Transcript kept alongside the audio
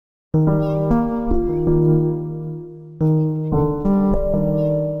To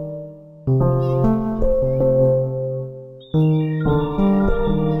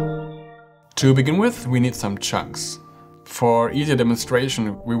begin with, we need some chunks. For easier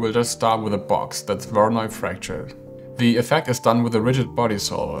demonstration, we will just start with a box that's Voronoi fractured. The effect is done with a rigid body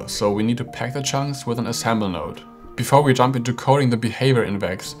solver, so we need to pack the chunks with an assemble node. Before we jump into coding the behavior in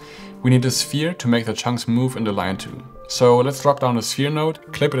VEX, we need a sphere to make the chunks move in the line 2. So let's drop down the sphere node,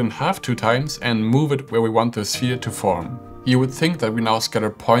 clip it in half 2 times and move it where we want the sphere to form. You would think that we now scatter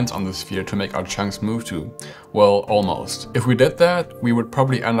points on the sphere to make our chunks move to. Well, almost. If we did that, we would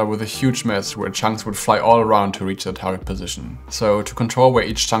probably end up with a huge mess where chunks would fly all around to reach their target position. So to control where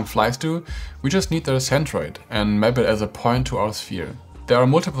each chunk flies to, we just need their centroid and map it as a point to our sphere. There are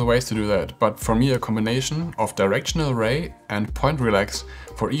multiple ways to do that, but for me a combination of directional ray and point relax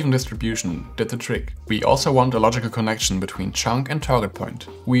for even distribution did the trick. We also want a logical connection between chunk and target point.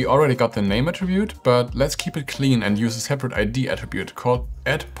 We already got the name attribute, but let's keep it clean and use a separate ID attribute called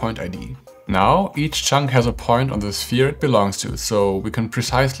addPointID. Now each chunk has a point on the sphere it belongs to, so we can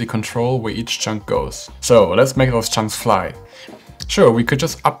precisely control where each chunk goes. So let's make those chunks fly. Sure, we could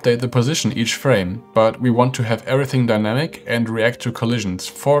just update the position each frame, but we want to have everything dynamic and react to collisions,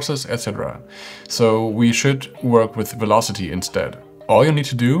 forces, etc. So we should work with velocity instead. All you need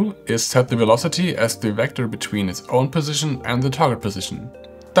to do is set the velocity as the vector between its own position and the target position.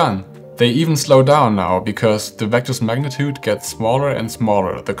 Done! They even slow down now, because the vector's magnitude gets smaller and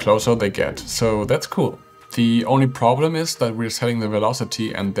smaller the closer they get, so that's cool. The only problem is that we're setting the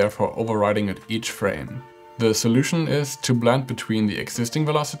velocity and therefore overriding it each frame. The solution is to blend between the existing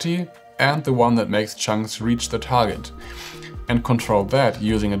velocity and the one that makes chunks reach the target, and control that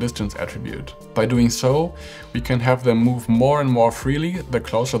using a distance attribute. By doing so, we can have them move more and more freely the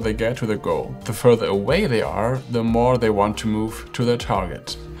closer they get to the goal. The further away they are, the more they want to move to their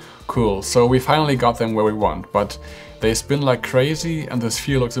target. Cool, so we finally got them where we want, but they spin like crazy and the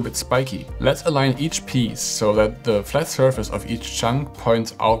sphere looks a bit spiky. Let's align each piece so that the flat surface of each chunk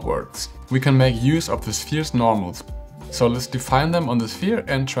points outwards. We can make use of the sphere's normals, so let's define them on the sphere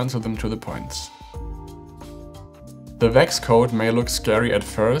and transfer them to the points. The VEX code may look scary at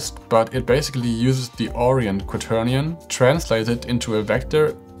first, but it basically uses the orient quaternion, translates it into a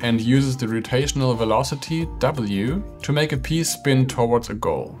vector and uses the rotational velocity w to make a piece spin towards a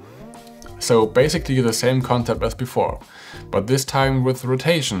goal. So basically the same concept as before, but this time with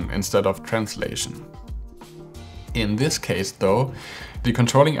rotation instead of translation. In this case though, the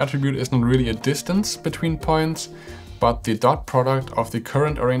controlling attribute is not really a distance between points, but the dot product of the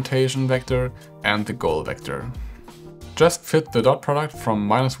current orientation vector and the goal vector. Just fit the dot product from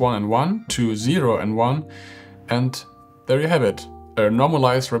 -1 and 1 to 0 and 1, and there you have it. A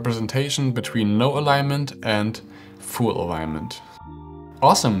normalized representation between no alignment and full alignment.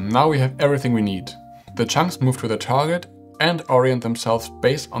 Awesome, now we have everything we need. The chunks move to the target and orient themselves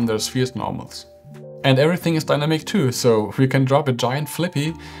based on their sphere's normals. And everything is dynamic too, so we can drop a giant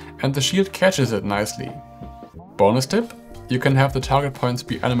flippy and the shield catches it nicely. Bonus tip, you can have the target points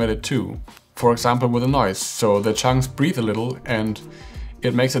be animated too. For example with a noise, so the chunks breathe a little and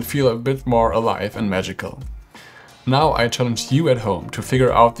it makes it feel a bit more alive and magical. Now I challenge you at home to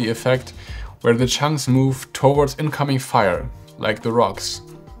figure out the effect where the chunks move towards incoming fire, like the rocks.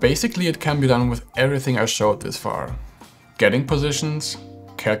 Basically it can be done with everything I showed this far. Getting positions,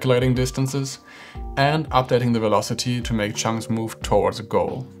 calculating distances, and updating the velocity to make chunks move towards a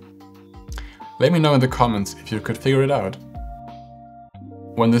goal. Let me know in the comments if you could figure it out.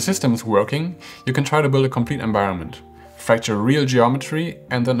 When the system is working, you can try to build a complete environment, fracture real geometry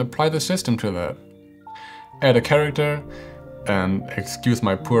and then apply the system to that. Add a character, and excuse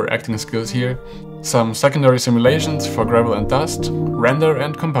my poor acting skills here, some secondary simulations for gravel and dust, render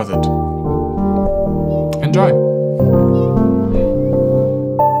and composite. Enjoy!